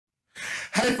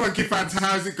Hey funky fans,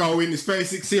 how's it going? It's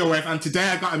 36 COF and today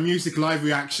I got a music live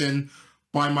reaction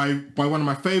by one of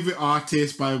my favourite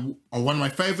artists, one of my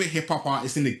favourite hip-hop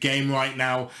artists in the game right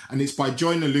now, and it's by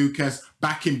Joyner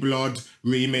Back in Blood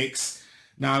remix.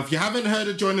 Now if you haven't heard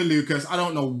of Joyner, I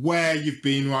don't know where you've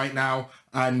been right now,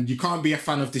 and you can't be a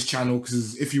fan of this channel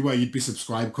because if you were you'd be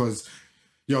subscribed, because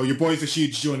yo, your boy's a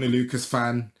huge Joyner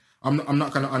fan. I'm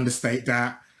not going to understate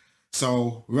that.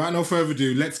 So, without no further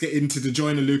ado, let's get into the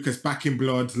Joyner Back in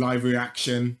Blood live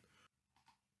reaction.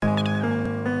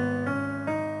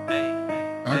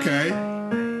 Okay.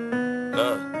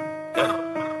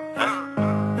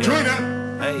 Joyner!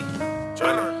 Hey,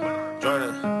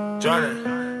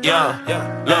 Joyner.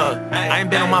 Yeah, look, I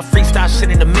ain't been on my freestyle shit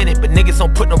in a minute, but niggas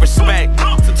don't put no respect.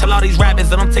 So tell all these rappers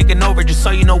that I'm taking over just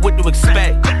so you know what to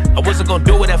expect. I wasn't gonna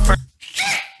do it at first.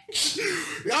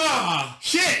 Ah,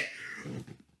 shit!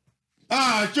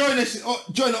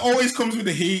 Joyner always comes with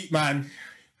the heat, man.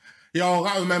 Yo, I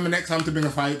gotta remember next time to bring a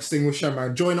fire extinguisher,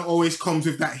 man. Joyner always comes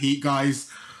with that heat, guys.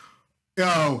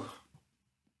 Yo,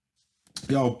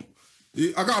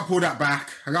 I gotta pull that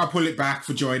back. I gotta pull it back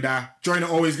for Joyner. Joyner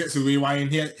always gets a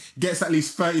rewind. He gets at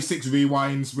least 36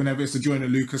 rewinds whenever it's a Joyner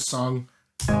song.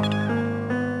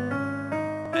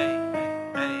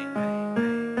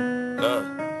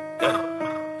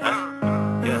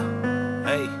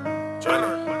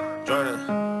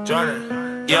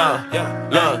 Yeah,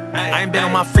 look, I ain't been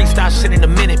on my freestyle shit in a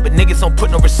minute, but niggas don't put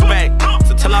no respect.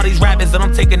 So tell all these rappers that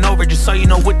I'm taking over just so you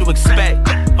know what to expect.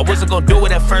 I wasn't gonna do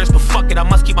it at first, but fuck it, I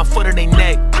must keep my foot in their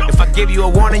neck. If I give you a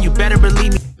warning, you better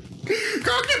believe me.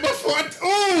 Can't keep my foot.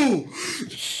 Oh,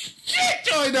 shit,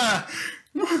 Joyner.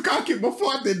 Can't keep my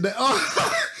foot in there.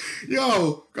 Oh,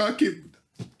 yo, can't keep.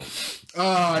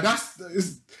 That's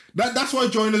why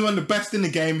Joyner's one of the best in the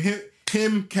game.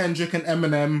 Him, Kendrick, and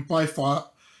Eminem by far.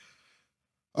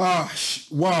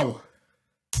 Wow.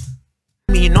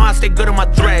 You know I stay good on my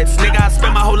threads. Nigga, I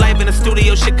spent my whole life in the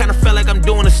studio. Shit kinda felt like I'm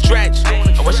doing a stretch.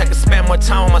 I wish I could spend more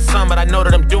time with my son, but I know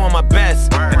that I'm doing my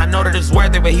best. And I know that it's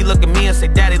worth it, but he look at me and say,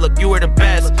 Daddy, look, you were the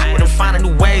best. And I'm finding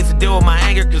new ways to deal with my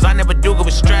anger, cause I never do good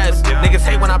with stress. Niggas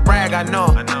hate when I brag, I know.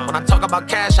 When I talk about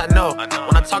cash, I know. When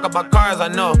I talk about cars, I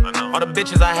know. All the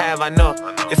bitches I have, I know.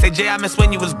 They say, Jay, I miss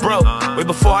when you was broke. Way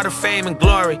before all the fame and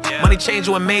glory. Money changed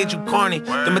you and made you corny.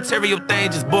 The material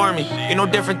thing just bore me. You're no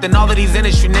different than all of these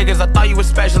industry niggas. I thought you were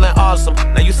special and awesome.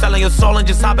 Now you selling your soul and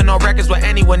just hopping on records with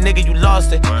anyone, nigga, you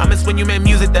lost it. I miss when you made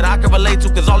music that I could relate to,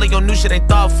 cause all of your new shit ain't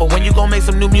thoughtful. When you gon' make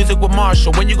some new music with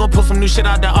Marshall? When you gon' pull some new shit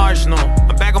out the arsenal?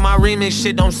 I'm back on my remix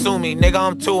shit, don't sue me. Nigga,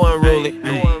 I'm too unruly.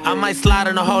 I might slide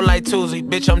in a hole like Tuesday.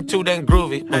 Bitch, I'm too damn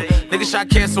groovy. Niggas try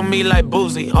cancel me like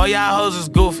Boozy. All y'all hoes is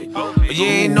goofy. But you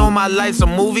ain't know my life's a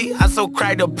movie. I so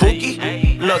cracked up Pookie.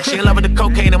 Look, she in love with the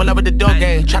cocaine, I'm in love with the dope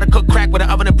game. Try to cook crack with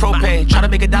an oven and propane. Try to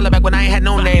make $1 back when I ain't had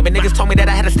no name. And niggas told me that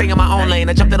I had to stay in my own lane.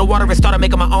 I jumped in the water and started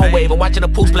making my own wave. I'm watching the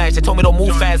pool splash, they told me don't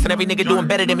move fast. And every nigga doing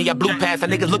better than me, I blew past.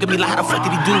 And niggas look at me like, how the fuck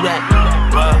did he do that?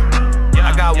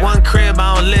 I got one crib,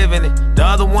 I don't live in it. The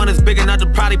other one is big enough to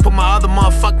probably put my other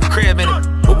motherfucking crib in it.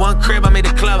 With one crib I made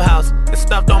a clubhouse and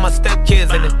stuffed all my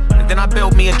stepkids in it. And then I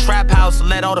built me a trap house and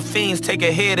let all the fiends take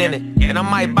a hit in it. And I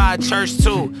might buy a church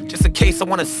too, just in case I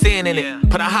wanna sin in it.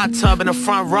 Put a hot tub in the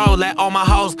front row, let all my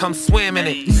hoes come swim in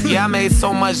it. Yeah, I made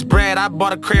so much bread, I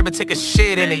bought a crib and take a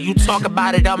shit in it. You talk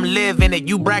about it, I'm living it.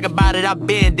 You brag about it, I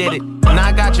been did it. Now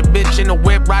I got your bitch in the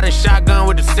whip, riding shotgun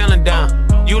with the ceiling down.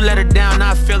 You let her down,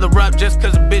 I fill her up just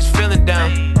cause a bitch feeling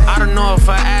down. I don't know if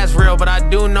her ass real, but I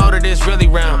do know that it's really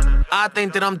round. I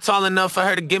think that I'm tall enough for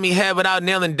her to give me head without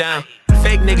kneeling down.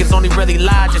 Fake niggas only really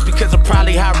lie just because of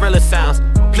probably how real it sounds.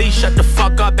 Please shut the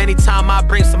fuck up anytime I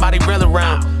bring somebody real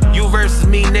around. You versus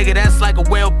me, nigga, that's like a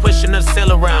whale pushing a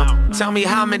sail around. Tell me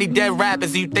how many dead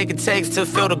rappers do you think it takes to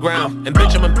fill the ground? And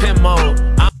bitch, I'm in pimp mode.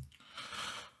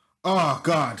 Oh,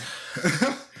 God.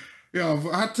 Yo,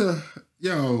 I had to...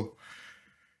 Yo...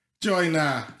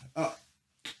 Joyner,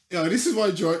 this is why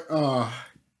Joyner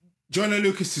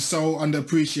is so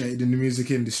underappreciated in the music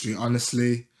industry,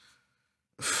 honestly.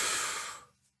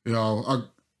 Yo,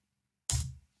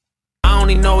 I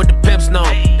only know what the pimps know.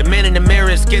 The man in the mirror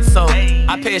is schizo.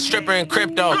 I pay a stripper in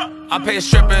crypto. I pay a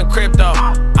stripper in crypto.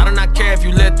 I do not care if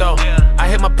you lit though. I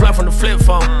hit my plug from the flip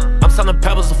phone. I'm selling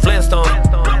pebbles to Flintstone.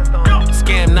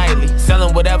 Scam nightly,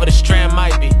 selling whatever the strand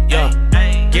might be. Yeah.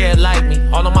 Yeah, like me,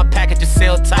 all of my packages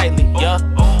sell tightly, yeah.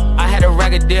 I had a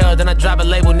record deal, then I drop a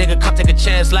label, nigga, come take a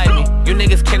chance like me. You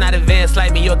niggas cannot advance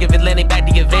like me, you'll give Atlantic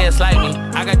back the advance like me.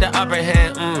 I got the upper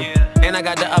hand, and I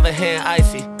got the other hand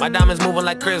icy. My diamonds moving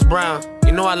like Chris Brown,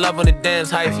 you know I love when it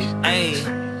dance hyphy. Ayy,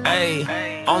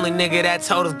 only nigga that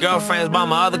told his girlfriends about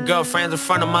my other girlfriends in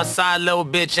front of my side little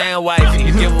bitch and wifey.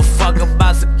 You give a fuck about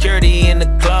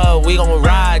we gon'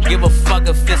 ride. Give a fuck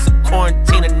if it's a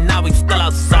quarantine and now we still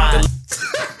outside.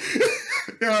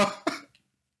 Yeah.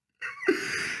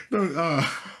 No,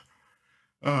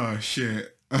 oh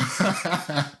shit.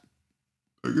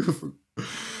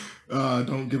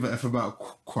 Don't give a F about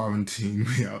quarantine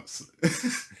me outside.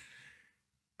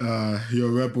 You're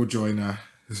a rebel, Joyner.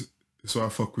 So I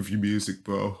fuck with your music,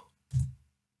 bro.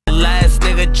 Last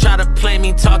nigga try to play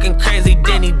me talking crazy,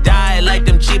 then he died. Like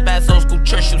them cheap ass old school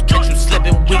church shoes. Catch you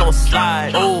slipping, we gon'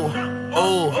 slide. Ooh,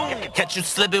 catch you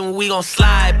slipping, we gon'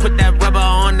 slide. Put that rubber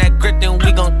on that grip, then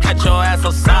we gon' catch your ass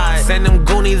outside. Send them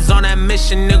goonies on that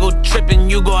mission, nigga tripping,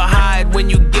 you gon' hide. When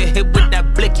you get hit with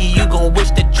that blicky, you gon' wish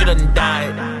that you done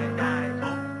died.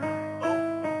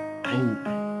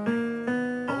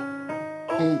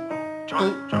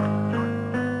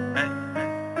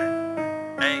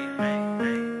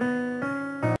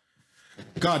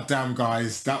 God damn,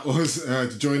 guys, that was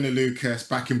the Joyner Lucas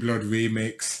Back in Blood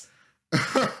remix.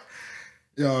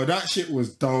 Yo, that shit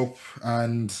was dope,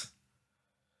 and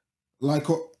like,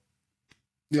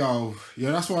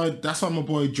 that's why my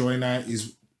boy Joyner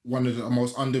is one of the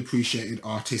most underappreciated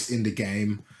artists in the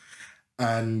game,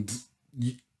 and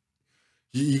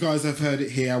you guys have heard it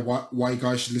here. Why you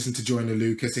guys should listen to Joyner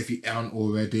Lucas if you aren't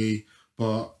already.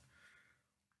 But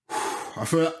I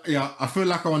feel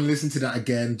like I want to listen to that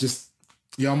again.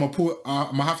 I'm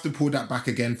gonna have to pull that back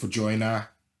again for Joyner,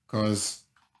 because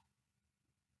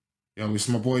it's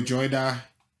my boy Joyner.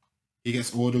 He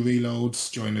gets all the reloads.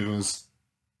 Joyner does.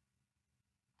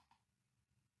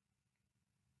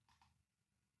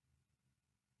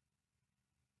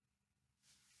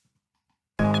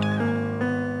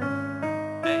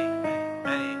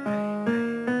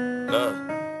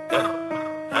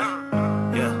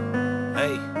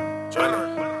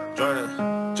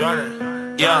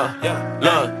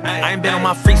 Look, I ain't been on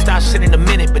my freestyle shit in a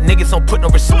minute, but niggas don't put no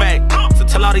respect. So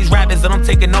tell all these rappers that I'm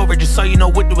taking over just so you know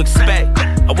what to expect.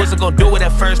 I wasn't gonna do it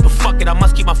at first, but fuck it, I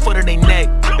must keep my foot on their neck.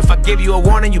 If I give you a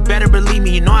warning, you better believe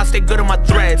me, you know I stay good on my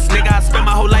threads. Nigga, I spent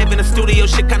my whole life in the studio,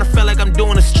 shit kinda felt like I'm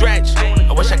doing a stretch.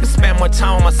 I wish I could spend more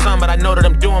time with my son, but I know that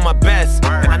I'm doing my best.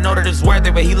 And I know that it's worth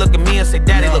it, but he look at me and say,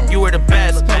 Daddy, look, you were the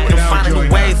best. And I'm finding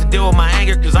new ways to deal with my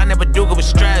anger, cause I never do good with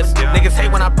stress. Niggas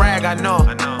hate when I brag, I know.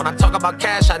 When I talk about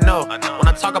cash, I know. When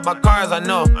I talk about cars, I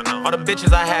know. All the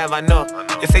bitches I have, I know.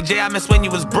 They say, Jay, I miss when you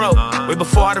was broke. Way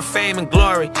before all the fame and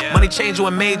glory. Money changed you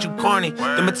and made you corny.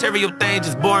 The material thing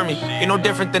just bore me. You're no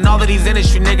different than all of these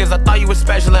industry niggas. I thought you were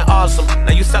special and awesome.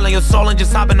 Now you selling your soul and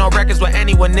just hopping on records with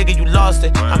anyone, nigga, you lost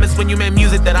it. I miss when you made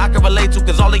music that I could relate to,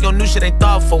 cause all of your new shit ain't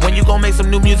thoughtful. When you gon' make some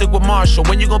new music with Marshall?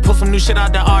 When you gon' pull some new shit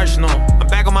out the arsenal? I'm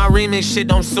back on my remix shit,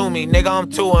 don't sue me. Nigga, I'm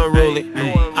too unruly.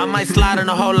 I might slide in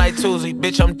a hole like Tuesday.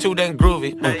 Bitch, I'm too damn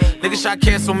groovy. Niggas try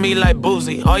cancel me like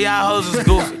Boozy. All y'all hoes is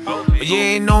goofy. But you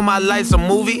ain't know my life's a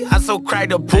movie. I so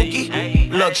cracked up Pookie.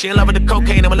 Look, she in love with the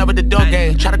cocaine, I'm in love with the dope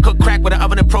game. Try to cook crack with an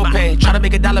oven and propane. Try to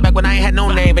make $1 back when I ain't had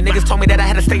no name. And niggas told me that I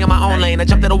had to stay in my own lane. I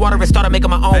jumped in the water and started making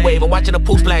my own wave. I'm watching the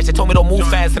pool splash, they told me don't move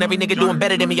fast. And every nigga doing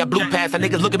better than me, I blew past. And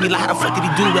niggas look at me like, how the fuck did he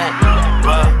do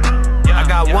that? I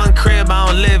got one crib, I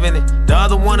don't live in it. The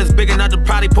other one is big enough to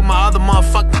probably put my other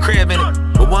motherfucking crib in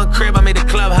it. With one crib, I made a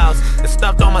clubhouse and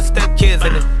stuffed all my stepkids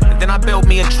in it. And then I built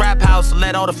me a trap house and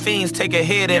let all the fiends take a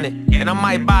hit in it. And I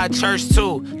might buy a church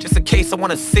too, just in case I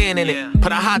wanna sin in it.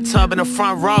 Put a hot tub in the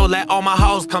front row, let all my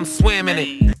hoes come swim in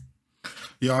it.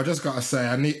 Yeah, I just gotta say,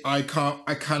 I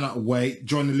cannot wait.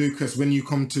 Joyner Lucas, when you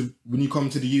come to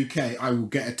the UK, I will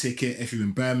get a ticket. If you're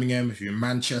in Birmingham, if you're in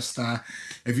Manchester,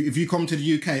 if you come to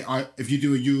the UK, if you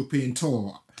do a European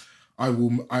tour, I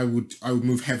would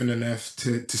move heaven and earth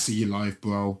to see you live,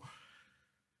 bro.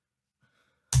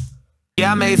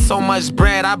 Yeah, I made so much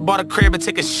bread, I bought a crib and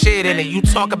took a shit in it. You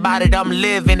talk about it, I'm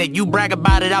living it. You brag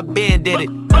about it, I been did it.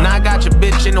 Now I got your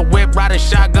bitch in the whip, riding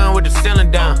shotgun with the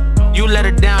ceiling down. You let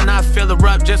her down, I fill her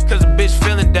up just cause the bitch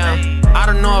feeling down. I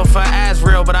don't know if her ass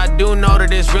real, but I do know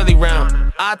that it's really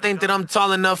round. I think that I'm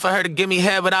tall enough for her to give me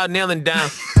head without kneeling down.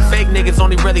 Fake niggas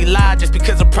only really lie just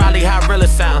because of probably how real it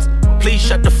sounds. Please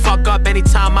shut the fuck up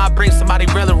anytime I bring somebody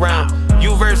real around.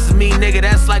 You versus me, nigga,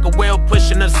 that's like a whale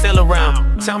pushing a sail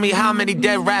around. Tell me how many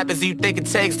dead rappers do you think it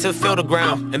takes to fill the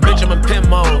ground? And bitch, I'm in pimp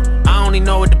mode, I only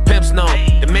know what the pimps know.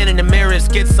 The man in the mirror is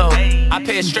schizo. I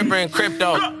pay a stripper in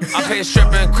crypto. I pay a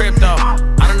stripper in crypto.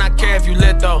 I do not care if you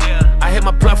lit though. I hit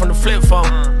my plug from the flip phone.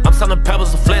 I'm selling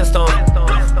pebbles to Flintstone.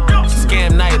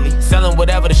 Scam nightly, selling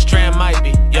whatever the strand might be,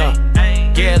 yeah.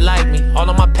 Yeah, like me, all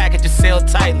of my packages sell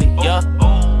tightly, yeah.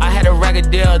 I had a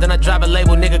record deal, then I drop a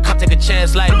label, nigga, come take a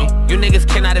chance like me. You niggas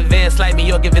cannot advance like me,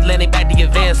 you'll give Atlantic back the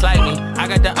advance like me. I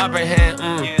got the upper hand,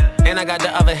 and I got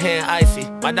the other hand icy.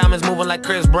 My diamonds moving like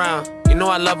Chris Brown, You know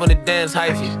I love when the dance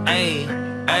hyphy. Ayy,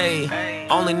 ayy.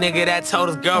 Only nigga that told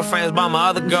his girlfriends about my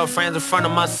other girlfriends in front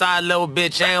of my side little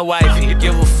bitch and wifey.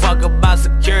 Give a fuck about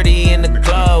security in the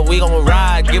club, we gon'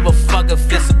 ride. Give a fuck if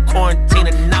it's a quarantine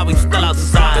and now we still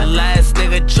outside. The last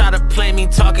nigga try to play me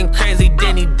talking crazy,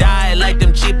 then he died. Like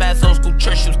them cheap ass old school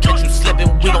church shoes, catch you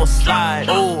slipping, we gon' slide.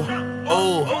 Ooh.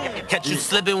 Ooh, catch you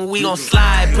slipping, we gon'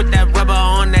 slide. Put that rubber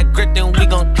on that grip, then we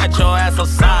gon' catch your ass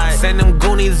outside. Send them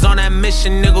goonies on that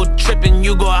mission, nigga trippin',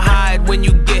 you gon' hide. When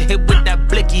you get hit with that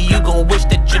blicky, you gon' wish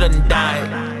that you done died.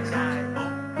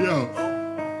 Yo,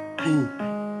 ooh,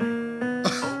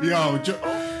 yo,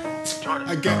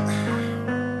 I get.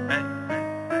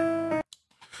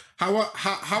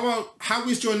 How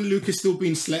is Joyner Lucas still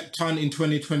being slept on in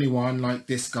 2021 like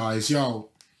this, guys? Y'all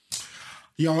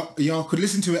could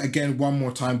listen to it again one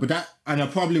more time, but that, and I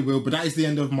probably will, but that is the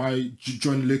end of my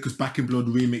Joyner Lucas Back in Blood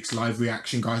remix live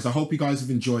reaction, guys. I hope you guys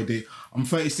have enjoyed it. I'm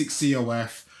 36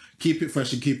 COF. Keep it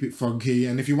fresh and keep it funky.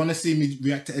 And if you want to see me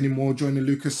react to any more Joyner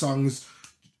Lucas songs,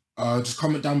 just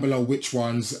comment down below which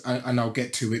ones, and I'll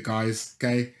get to it, guys.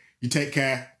 Okay? You take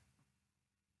care.